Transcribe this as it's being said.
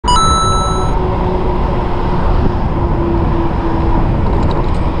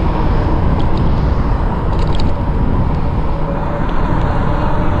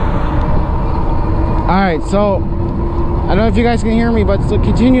right, so I don't know if you guys can hear me, but to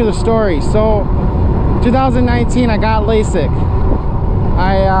continue the story. So 2019 I got LASIK.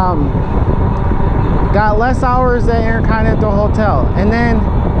 I got less hours at Intercontinental Hotel, and then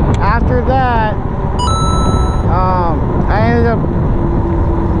after that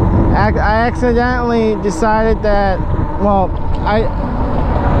I accidentally decided that, well,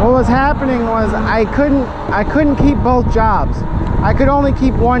 what was happening was I couldn't keep both jobs. I could only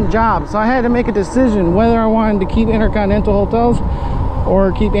keep one job, so I had to make a decision whether I wanted to keep Intercontinental Hotels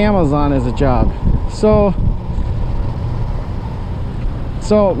or keep Amazon as a job. So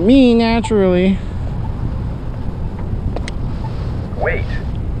me, naturally, wait.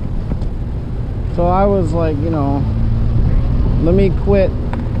 So I was like, you know, let me quit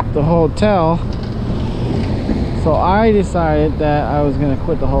the hotel. So I decided that I was gonna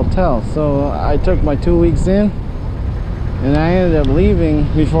quit the hotel. So I took my 2 weeks in, and I ended up leaving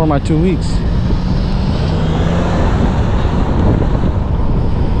before my 2 weeks.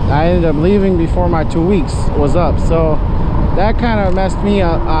 I ended up leaving before my 2 weeks was up. So that kind of messed me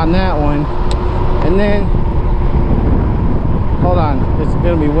up on that one. And then, hold on, it's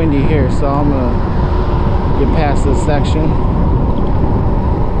gonna be windy here, so I'm gonna get past this section.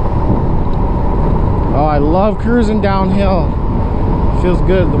 Oh, I love cruising downhill. Feels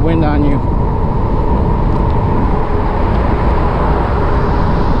good, the wind on you.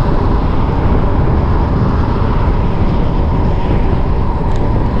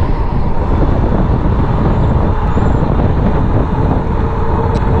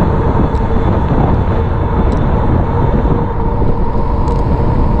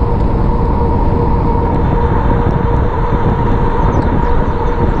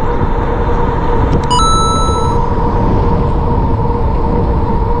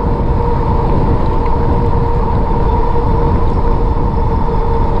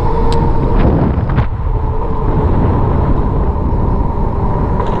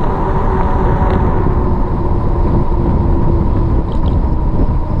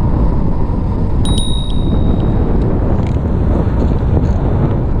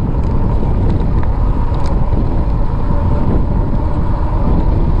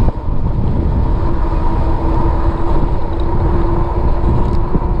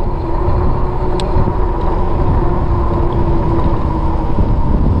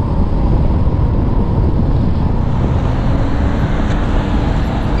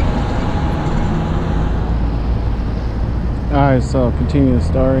 Alright, so continue the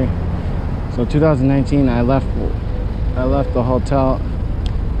story. So 2019 I left the hotel,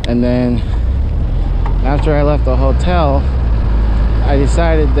 and then after I left the hotel I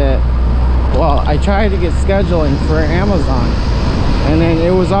decided that, well, I tried to get scheduling for Amazon, and then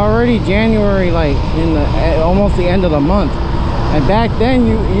it was already January, like in the almost the end of the month, and back then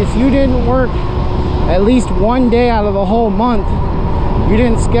if you didn't work at least one day out of the whole month, you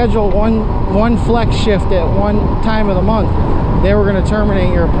didn't schedule one flex shift at one time of the month, they were going to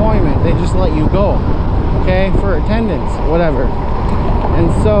terminate your appointment. They just let you go, okay, for attendance, whatever.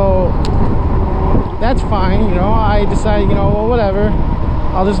 And so that's fine, you know. I decided, you know, well, whatever,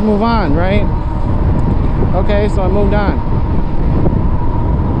 I'll just move on, right? Okay, so I moved on.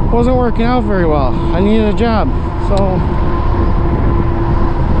 Wasn't working out very well. I needed a job, so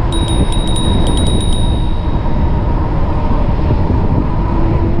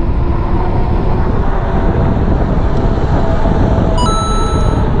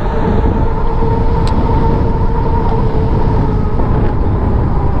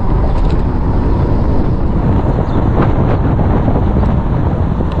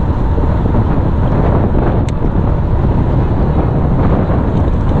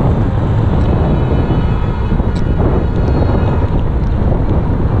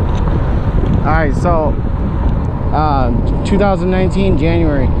alright, so 2019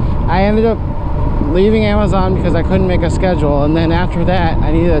 January I ended up leaving Amazon because I couldn't make a schedule, and then after that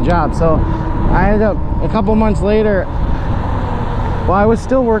I needed a job. So I ended up a couple months later, well, I was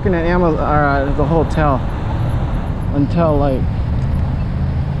still working at Amazon or the hotel until like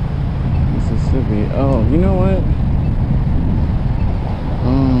Mississippi. Oh, you know what,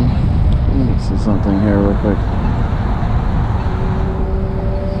 let me see something here real quick.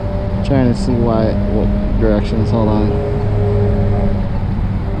 Trying to see what directions. Hold on.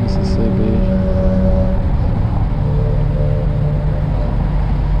 Mississippi.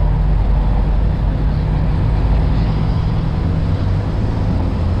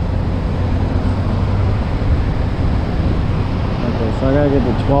 Okay, so I gotta get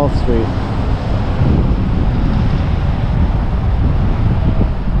to 12th Street.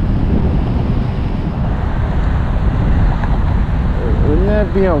 Wouldn't that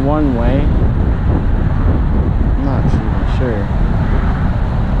be a one-way? sure.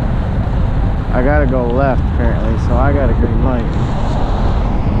 I gotta go left apparently, so I got a green light.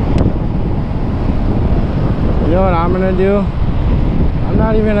 You know what I'm gonna do? I'm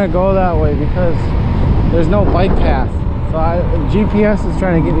not even gonna go that way because there's no bike path. So GPS is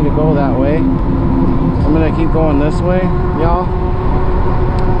trying to get me to go that way. I'm gonna keep going this way, y'all.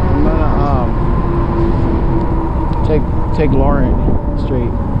 I'm gonna take Lawrence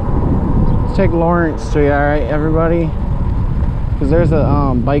Street. Let's take Lawrence Street, all right, everybody? Because there's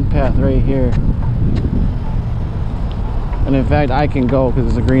a bike path right here. And in fact, I can go because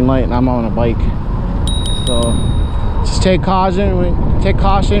there's a green light and I'm on a bike. So just take caution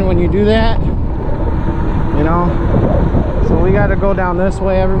when you do that, you know. So we got to go down this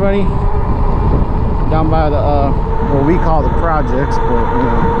way, everybody, down by the what we call the projects, but you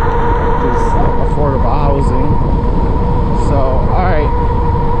know, just affordable housing. So all right,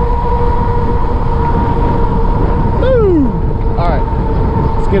 woo! All right,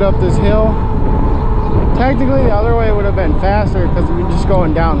 let's get up this hill. Technically the other way would have been faster because we're just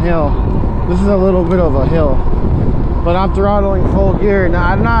going downhill. This is a little bit of a hill, but I'm throttling full gear. Now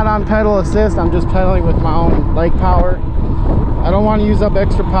I'm not on pedal assist, I'm just pedaling with my own leg power. I don't want to use up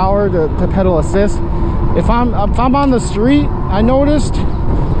extra power to pedal assist. If I'm on the street, I noticed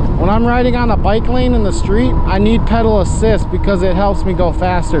when I'm riding on a bike lane in the street, I need pedal assist because it helps me go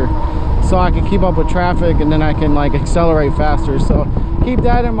faster, so I can keep up with traffic and then I can like accelerate faster. So keep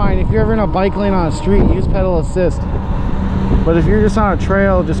that in mind. If you're ever in a bike lane on a street, use pedal assist. But if you're just on a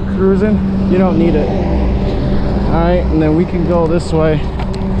trail just cruising, you don't need it. All right, and then we can go this way.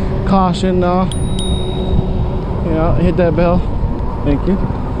 Caution though. You know, hit that bell. Thank you.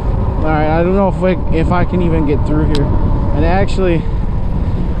 All right, I don't know if I can even get through here. And actually,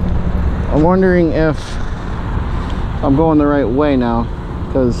 I'm wondering if I'm going the right way now,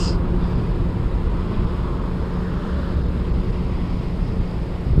 because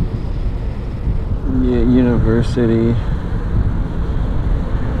yeah, University.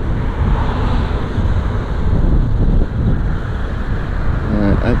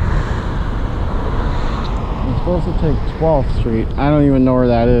 I'm supposed to take 12th Street. I don't even know where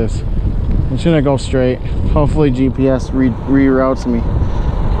that is. I'm just gonna go straight. Hopefully GPS reroutes me.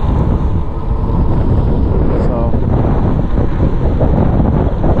 So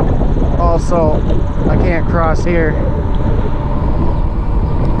also I can't cross here.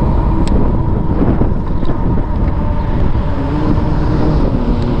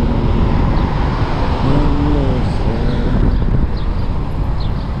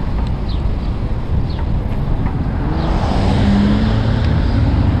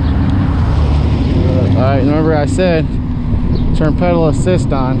 Remember I said turn pedal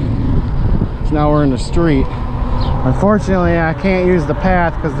assist on, so now we're in the street. Unfortunately I can't use the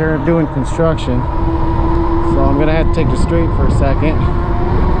path because they're doing construction, so I'm gonna have to take the street for a second,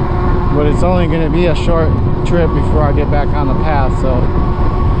 but it's only going to be a short trip before I get back on the path. So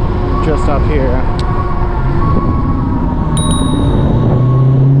just up here.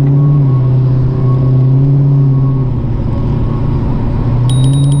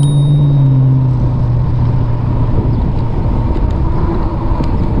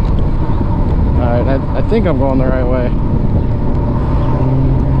 I think I'm going the right way.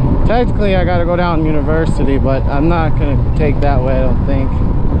 Technically I gotta go down University, but I'm not gonna take that way, I don't think.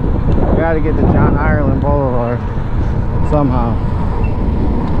 I gotta get to John Ireland Boulevard somehow.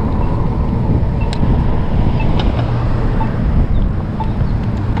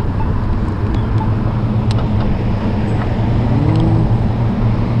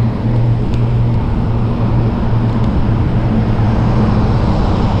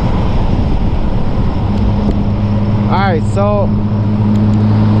 Alright, so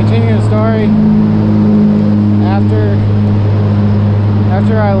continuing the story,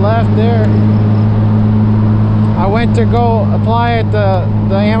 after I left there, I went to go apply at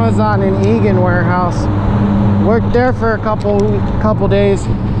the Amazon in Eagan warehouse. Worked there for a couple days,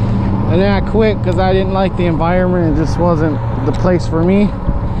 and then I quit because I didn't like the environment. It just wasn't the place for me,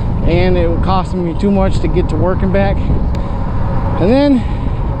 and it would cost me too much to get to work and back. And then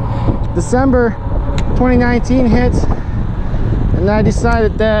December 2019 hits, and I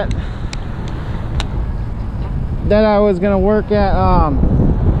decided that I was gonna work at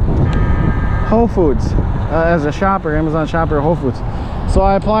Whole Foods as a shopper, Amazon shopper at Whole Foods. So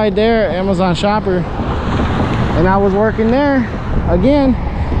I applied there, Amazon shopper, and I was working there again.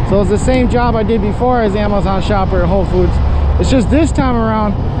 So it's the same job I did before as Amazon shopper at Whole Foods. It's just this time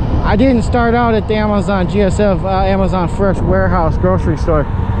around I didn't start out at the Amazon GSF, Amazon Fresh warehouse grocery store.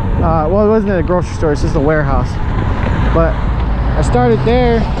 Well, it wasn't a grocery store, it's just a warehouse. But I started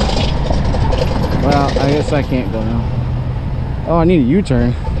there. Well, I guess I can't go now. Oh, I need a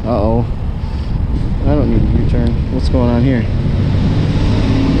U-turn. Uh-oh. I don't need a U-turn. What's going on here?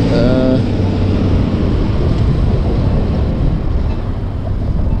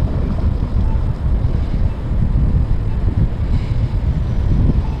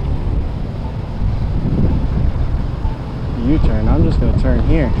 U-turn. I'm just gonna turn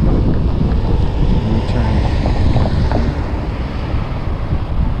here. U-turn.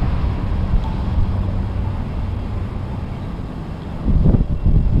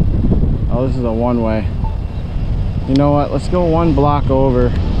 Oh, this is a one-way. You know what? Let's go one block over.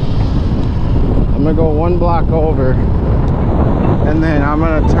 I'm gonna go one block over, and then I'm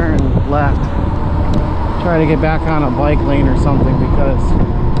gonna turn left. Try to get back on a bike lane or something, because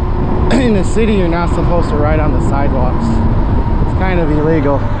in the city you're not supposed to ride on the sidewalks. It's kind of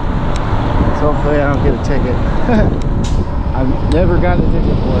illegal. So hopefully I don't get a ticket. I've never gotten a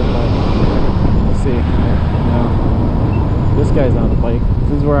ticket for it, but let's see. No, this guy's on the bike.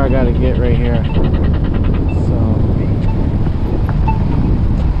 This is where I gotta get right here. So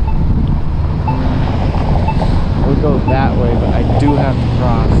it goes that way, but I do have to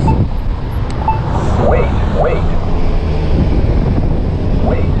cross. Wait.